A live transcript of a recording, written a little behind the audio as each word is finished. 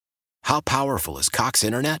How powerful is Cox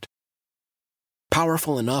Internet?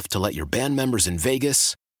 Powerful enough to let your band members in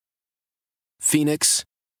Vegas, Phoenix,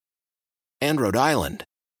 and Rhode Island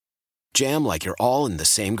jam like you're all in the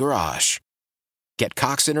same garage. Get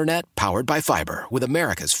Cox Internet powered by fiber with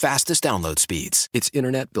America's fastest download speeds. It's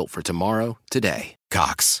internet built for tomorrow, today.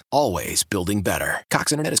 Cox, always building better.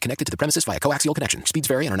 Cox Internet is connected to the premises via coaxial connection. Speeds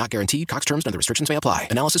vary and are not guaranteed. Cox terms and other restrictions may apply.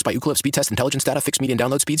 Analysis by Ookla Speed Test Intelligence Data. Fixed median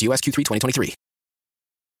download speeds. US Q3 2023.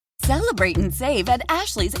 Celebrate and save at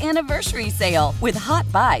Ashley's Anniversary Sale. With Hot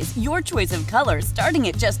Buys, your choice of colors starting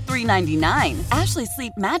at just $3.99. Ashley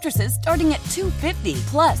Sleep mattresses starting at $2.50.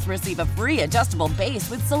 Plus, receive a free adjustable base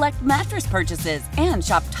with select mattress purchases. And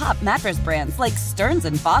shop top mattress brands like Stearns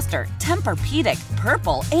 & Foster, Tempur-Pedic,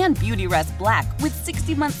 Purple, and Beautyrest Black with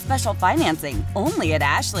 60-month special financing. Only at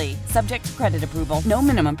Ashley. Subject to credit approval. No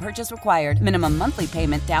minimum purchase required. Minimum monthly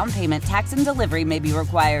payment, down payment, tax, and delivery may be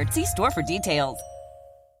required. See store for details.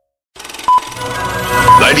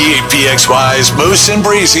 98PXY's Moose and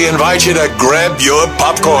Breezy invite you to grab your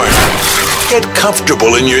popcorn. Get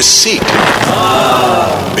comfortable in your seat.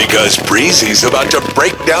 Because Breezy's about to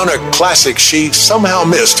break down a classic she somehow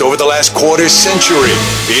missed over the last quarter century.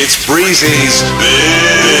 It's Breezy's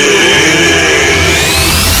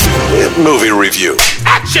Big Movie Review.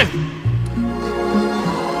 Action!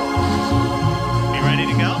 You ready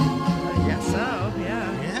to go? I guess so,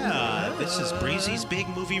 yeah. Yeah, this is Breezy's Big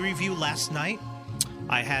Movie Review. Last night,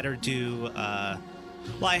 I had her do, I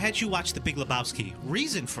had you watch The Big Lebowski.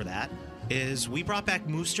 Reason for that is we brought back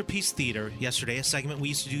Moosterpiece Theater yesterday, a segment we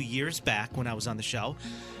used to do years back when I was on the show.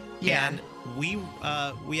 Yeah. And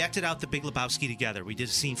we acted out The Big Lebowski together. We did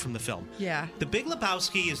a scene from the film. Yeah. The Big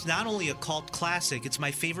Lebowski is not only a cult classic, it's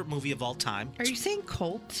my favorite movie of all time. Are you saying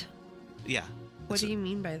cult? Yeah. What do you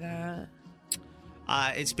mean by that?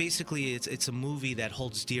 It's basically, it's a movie that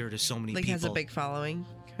holds dear to so many Like people. has a big following?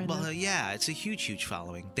 Well, yeah, it's a huge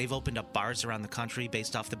following. They've opened up bars around the country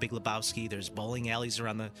based off The Big Lebowski. There's bowling alleys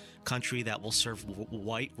around the country that will serve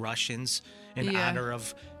white Russians in honor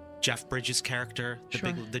of Jeff Bridges' character,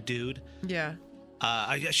 the dude. Yeah.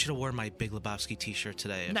 I should have worn my Big Lebowski t-shirt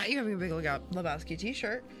today. Not you having a Big Lebowski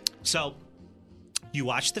t-shirt. So, you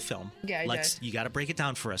watched the film. Yeah, I did. You got to break it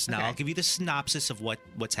down for us. Now, Okay. I'll give you the synopsis of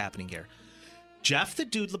what's happening here. Jeff the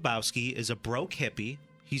Dude Lebowski is a broke hippie.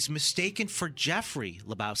 He's mistaken for Jeffrey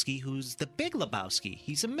Lebowski, who's the Big Lebowski.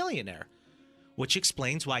 He's a millionaire, which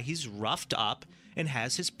explains why he's roughed up and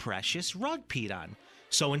has his precious rug peed on.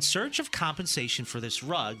 So in search of compensation for this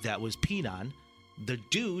rug that was peed on, the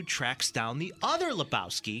dude tracks down the other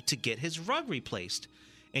Lebowski to get his rug replaced.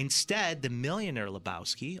 Instead, the millionaire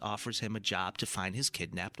Lebowski offers him a job to find his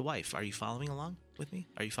kidnapped wife. Are you following along with me?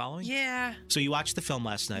 Are you following? Yeah. So you watched the film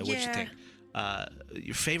last night. What'd you Yeah. think?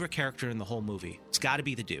 Your favorite character in the whole movie? It's got to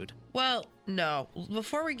be the dude. Well, no.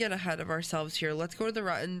 Before we get ahead of ourselves here, let's go to the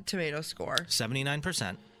Rotten Tomato score.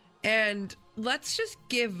 79%. And let's just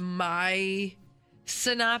give my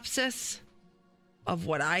synopsis of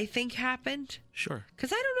what I think happened. Sure.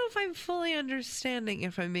 Because I don't know if I'm fully understanding,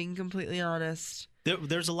 if I'm being completely honest.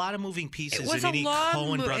 There's a lot of moving It pieces was in a any long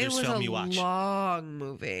Coen Brothers film you watch. It was a long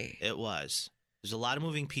movie. It was. There's a lot of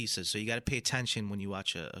moving pieces, so you got to pay attention when you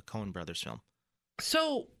watch a Coen Brothers film.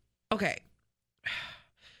 So, okay.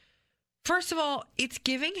 First of all, it's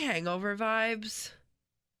giving Hangover vibes.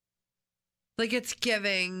 Like, it's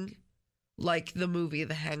giving, like, the movie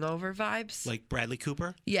The Hangover vibes. Like Bradley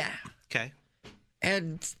Cooper? Yeah. Okay.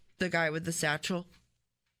 And the guy with the satchel.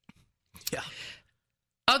 Yeah.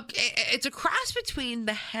 Okay, it's a cross between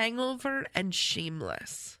The Hangover and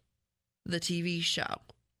Shameless, the TV show.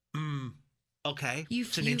 Okay.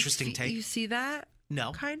 It's an interesting take. You see that?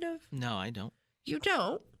 No. Kind of? No, I don't. You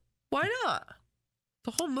don't? Why not?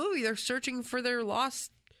 The whole movie, they're searching for their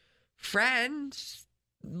lost friend,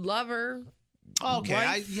 lover. Okay.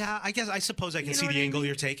 wife. I suppose I can You know see what the I angle mean?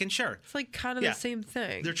 you're taking. Sure. It's like kind of Yeah. the same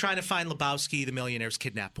thing. They're trying to find Lebowski, the millionaire's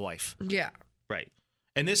kidnapped wife. Yeah. Right.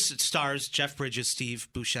 And this stars Jeff Bridges, Steve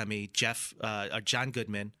Buscemi, John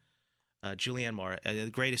Goodman, Julianne Moore,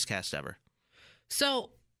 the greatest cast ever.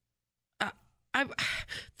 So, the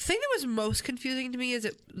thing that was most confusing to me is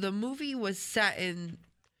that the movie was set in,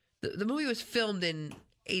 the movie was filmed in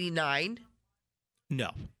 89.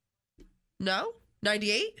 No. No?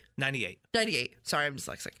 98? 98. 98. Sorry, I'm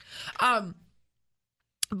dyslexic.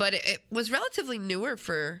 But it was relatively newer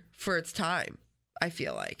for its time, I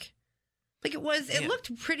feel like. Like it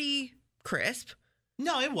looked pretty crisp.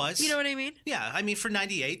 No, it was. You know what I mean? Yeah, I mean for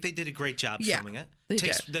 98, they did a great job filming it. They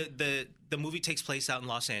The movie takes place out in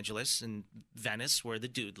Los Angeles and Venice, where the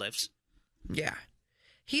dude lives. Yeah.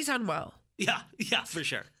 He's unwell. Yeah, for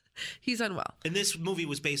sure. He's unwell. And this movie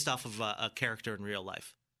was based off of a character in real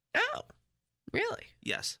life. Oh, really?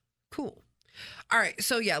 Yes. Cool. All right,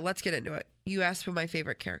 so yeah, let's get into it. You asked who my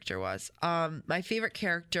favorite character was. My favorite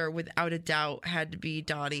character, without a doubt, had to be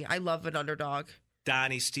Donnie. I love an underdog.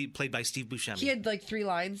 Donnie, played by Steve Buscemi. He had like 3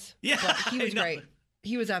 lines. Yeah, but he was I know. great.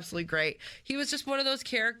 He was absolutely great. He was just one of those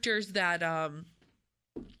characters that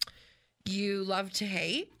you love to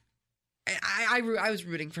hate. I was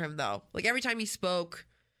rooting for him though. Like every time he spoke,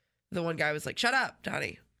 the one guy was like, "Shut up,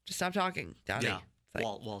 Donnie. Just stop talking, Donnie." Yeah, It's like,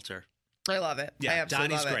 Walter. I love it. I Yeah, absolutely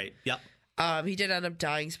Donnie's love it. great. Yep. He did end up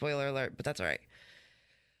dying, spoiler alert, but that's all right.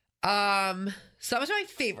 So that was my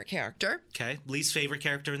favorite character. Okay. Least favorite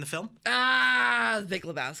character in the film? The Big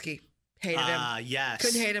Lebowski. Hated him. Yes.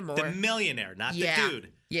 Couldn't hate him more. The millionaire, not the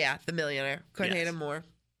dude. Yeah, the millionaire. Couldn't hate Yes. him more.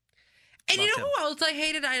 And you Loved know him. who else I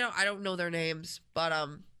hated? I don't know their names, but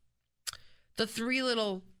the three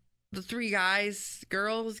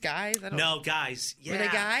girls, guys. I don't No, guys. Yeah. Were they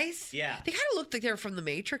guys? Yeah. They kind of looked like they were from the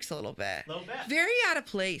Matrix a little bit. Little bit. Very out of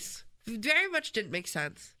place. Very much didn't make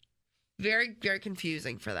sense. Very, very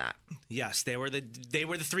confusing for that. Yes, they were the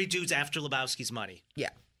 3 dudes after Lebowski's money. Yeah.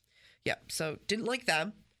 So didn't like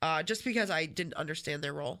them. Just because I didn't understand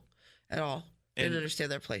their role at all. Didn't And-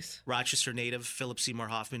 understand their place. Rochester native Philip Seymour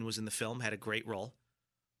Hoffman was in the film, had a great role.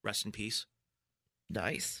 Rest in peace.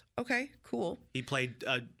 Nice. Okay, cool. He played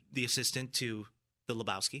the assistant to the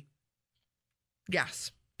Lebowski.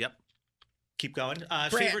 Yes. Yep. Keep going.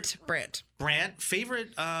 Brant. Brant.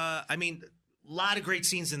 Favorite, I mean, a lot of great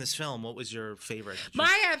scenes in this film. What was your favorite?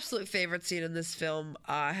 My absolute favorite scene in this film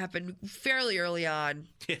happened fairly early on.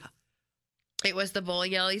 Yeah. It was the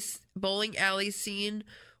bowling alley scene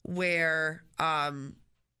where God,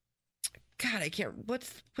 I can't.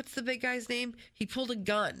 What's the big guy's name? He pulled a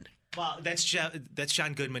gun. Well, that's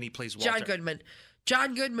John Goodman. He plays Walter.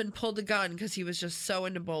 John Goodman pulled a gun because he was just so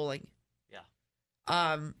into bowling. Yeah.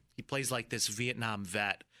 He plays like this Vietnam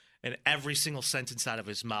vet, and every single sentence out of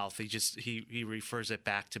his mouth, he refers it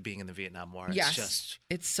back to being in the Vietnam War. Yes,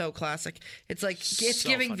 it's so classic. It's like it's so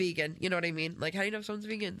giving funny. vegan. You know what I mean? Like, how do you know if someone's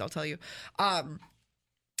vegan? They'll tell you.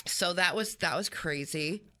 So that was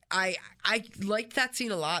crazy. I liked that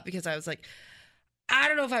scene a lot because I was like, I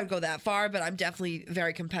don't know if I would go that far, but I'm definitely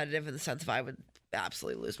very competitive in the sense of I would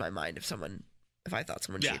absolutely lose my mind if I thought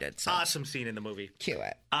someone cheated. So Awesome scene in the movie. cue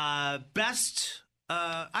it. Best.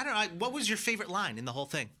 I don't know. What was your favorite line in the whole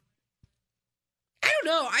thing? I don't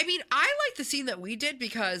know. I mean, I like the scene that we did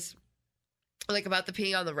because, like, about the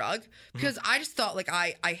peeing on the rug, because I just thought, like,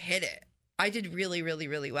 I hit it. I did really, really,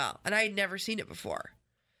 really well. And I had never seen it before.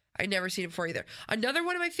 I'd never seen it before either. Another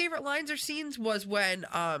one of my favorite lines or scenes was when,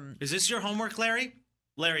 Is this your homework, Larry?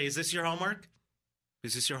 Larry, is this your homework?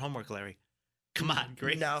 Is this your homework, Larry? Come on,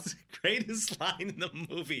 greatest line in the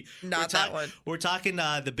movie. Not that one. We're talking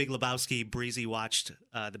The Big Lebowski. Breezy watched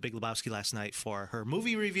The Big Lebowski last night for her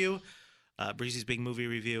movie review. Breezy's big movie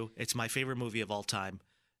review. It's my favorite movie of all time.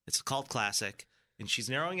 It's a cult classic, and she's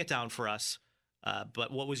narrowing it down for us.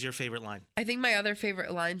 But what was your favorite line? I think my other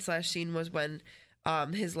favorite line / scene was when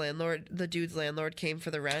his landlord, the dude's landlord, came for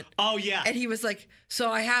the rent. Oh, yeah. And he was like, so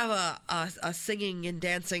I have a singing and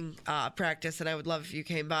dancing practice, and I would love if you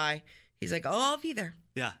came by. He's like, oh, I'll be there.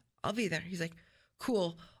 Yeah. I'll be there. He's like,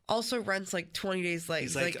 cool. Also rent's like 20 days late.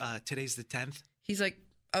 He's like, today's the 10th. He's like,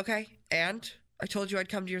 okay, and I told you I'd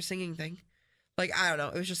come to your singing thing. Like, I don't know.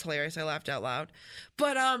 It was just hilarious. I laughed out loud.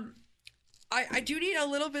 But I do need a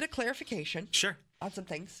little bit of clarification Sure. on some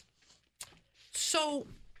things. So,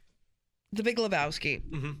 The Big Lebowski.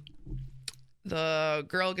 Mm-hmm. The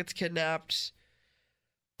girl gets kidnapped.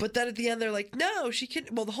 But then at the end, they're like, no,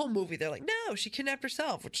 well, the whole movie, they're like, no, she kidnapped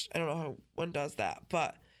herself, which I don't know how one does that.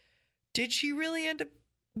 But did she really end up,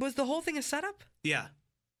 was the whole thing a setup? Yeah.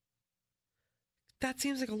 That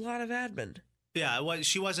seems like a lot of admin. Yeah,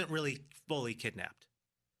 she wasn't really fully kidnapped.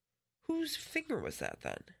 Whose finger was that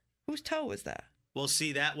then? Whose toe was that? Well,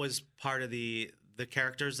 see, that was part of the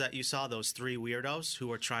characters that you saw, those 3 weirdos who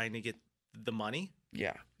were trying to get the money.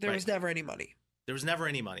 Yeah. There was never any money. There was never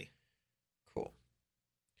any money. Cool.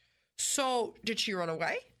 So, did she run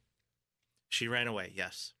away? She ran away,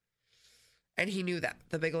 yes. And he knew that.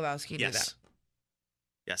 The Big Lebowski knew that.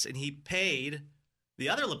 Yes, and he paid the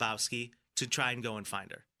other Lebowski to try and go and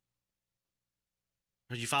find her.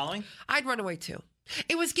 Are you following? I'd run away too.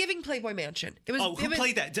 It was giving Playboy Mansion. It was. Who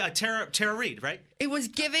played that? Tara Reid, right? It was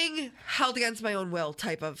giving Held Against My Own Will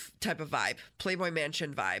type of vibe. Playboy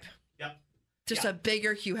Mansion vibe. Yep. Just a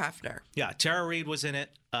bigger Hugh Hefner. Yeah, Tara Reid was in it.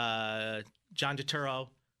 John Turturro,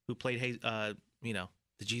 who played the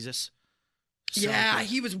Jesus. Yeah, good.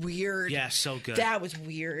 he was weird. Yeah, so good. That was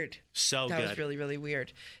weird. So that good. was really, really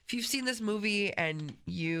weird. If you've seen this movie and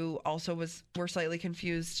you also were slightly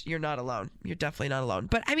confused, you're not alone. You're definitely not alone.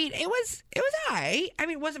 But I mean, it was aight. I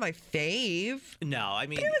mean, it wasn't my fave. No, I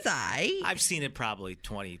mean, But it was aight. I've seen it probably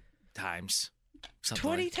 20 times.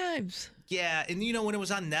 20 times. Yeah, and you know, when it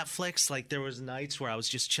was on Netflix, like there was nights where I was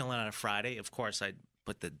just chilling on a Friday. Of course, I'd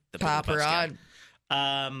put the Big Pop her Lebowski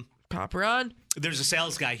on. Pop her on. There's a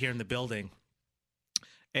sales guy here in the building,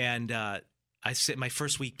 and my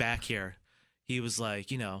first week back here, he was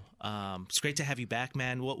like, you know, it's great to have you back,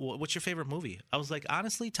 man. What's your favorite movie? I was like,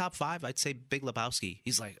 honestly, top 5, I'd say Big Lebowski.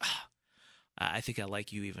 He's like, I think I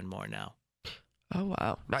like you even more now. Oh,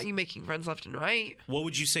 wow. Not you making friends left and right. What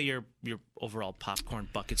would you say your overall popcorn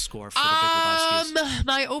bucket score for the Big Lebowski is?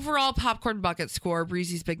 My overall popcorn bucket score,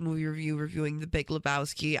 Breezy's Big Movie Review, reviewing the Big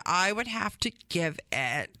Lebowski, I would have to give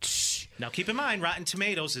it... Now, keep in mind, Rotten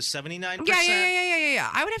Tomatoes is 79%. Yeah.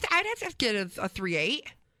 I'd have to get a 3.8.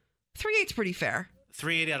 3.8's pretty fair.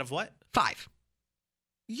 3.8 out of what? 5.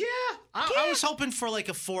 Yeah. I was hoping for like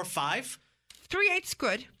a 4.5. 3.8's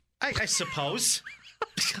good. I suppose.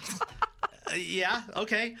 Yeah,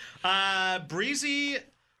 okay. Breezy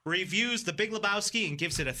reviews The Big Lebowski and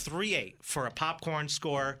gives it a 3.8 for a popcorn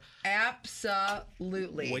score.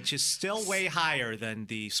 Absolutely. Which is still way higher than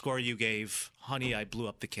the score you gave Honey, I Blew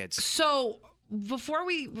Up the Kids. So before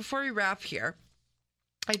we wrap here,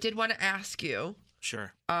 I did want to ask you.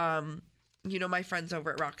 Sure. You know my friends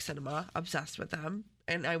over at Rock Cinema, obsessed with them.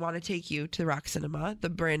 And I want to take you to Rock Cinema, the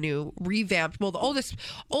brand new revamped, the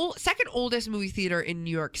second oldest movie theater in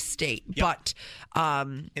New York State. Yep. But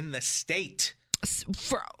in the state.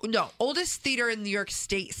 Oldest theater in New York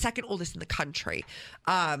State, second oldest in the country.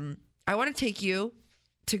 I want to take you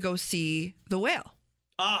to go see The Whale.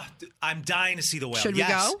 Oh, I'm dying to see The Whale. Should we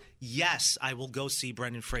go? Yes, I will go see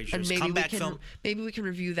Brendan Fraser's and comeback film. Maybe we can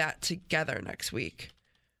review that together next week.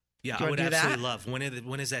 Yeah, I would absolutely love.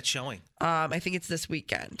 When is that showing? I think it's this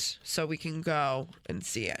weekend, so we can go and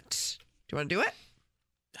see it. Do you want to do it?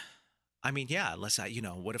 I mean, yeah. Unless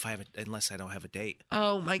unless I don't have a date.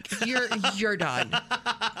 Oh my! You're done.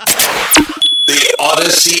 The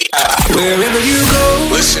Odyssey app. Wherever you go.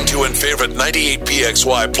 Listen to and favorite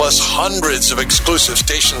 98PXY plus hundreds of exclusive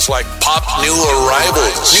stations like Pop New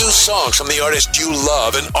Arrivals. New songs from the artists you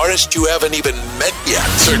love and artists you haven't even met yet.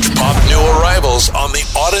 Search Pop New Arrivals on the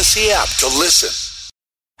Odyssey app to listen.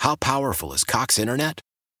 How powerful is Cox Internet?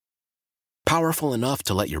 Powerful enough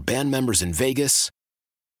to let your band members in Vegas,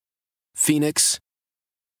 Phoenix,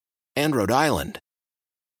 and Rhode Island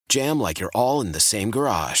jam like you're all in the same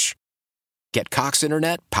garage. Get Cox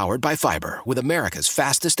Internet powered by fiber with America's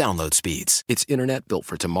fastest download speeds. It's internet built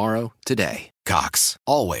for tomorrow, today. Cox,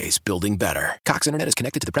 always building better. Cox Internet is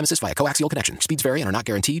connected to the premises via coaxial connection. Speeds vary and are not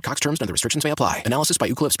guaranteed. Cox terms and other restrictions may apply. Analysis by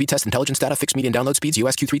Ookla of Speed Test Intelligence Data. Fixed median download speeds.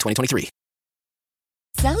 US Q3 2023.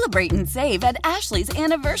 Celebrate and save at Ashley's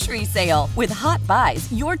Anniversary Sale. With Hot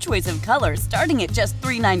Buys, your choice of colors starting at just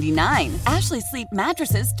 $3.99. Ashley Sleep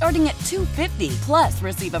mattresses starting at $2.50. Plus,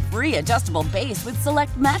 receive a free adjustable base with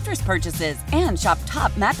select mattress purchases. And shop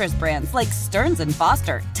top mattress brands like Stearns &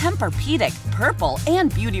 Foster, Tempur-Pedic, Purple,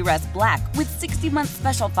 and Beautyrest Black with 60-month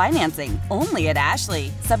special financing. Only at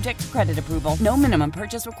Ashley. Subject to credit approval. No minimum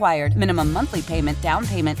purchase required. Minimum monthly payment, down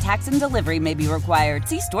payment, tax, and delivery may be required.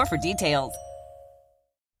 See store for details.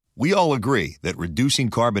 We all agree that reducing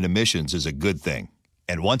carbon emissions is a good thing.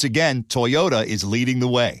 And once again, Toyota is leading the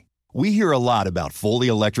way. We hear a lot about fully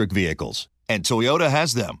electric vehicles, and Toyota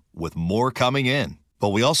has them, with more coming in. But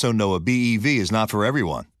we also know a BEV is not for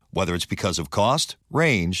everyone, whether it's because of cost,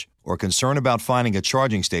 range, or concern about finding a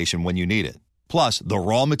charging station when you need it. Plus, the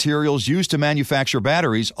raw materials used to manufacture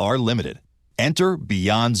batteries are limited. Enter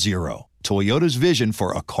Beyond Zero, Toyota's vision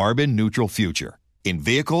for a carbon-neutral future. In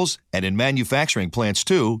vehicles and in manufacturing plants,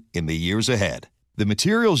 too, in the years ahead. The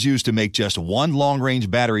materials used to make just one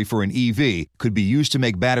long-range battery for an EV could be used to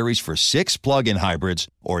make batteries for 6 plug-in hybrids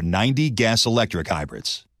or 90 gas-electric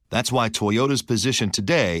hybrids. That's why Toyota's position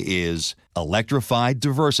today is electrified,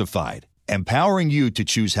 diversified, empowering you to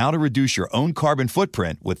choose how to reduce your own carbon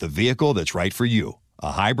footprint with the vehicle that's right for you,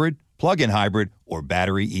 a hybrid, plug-in hybrid, or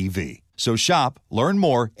battery EV. So shop, learn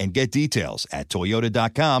more, and get details at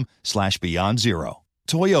toyota.com/beyond zero.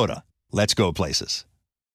 Toyota, let's go places.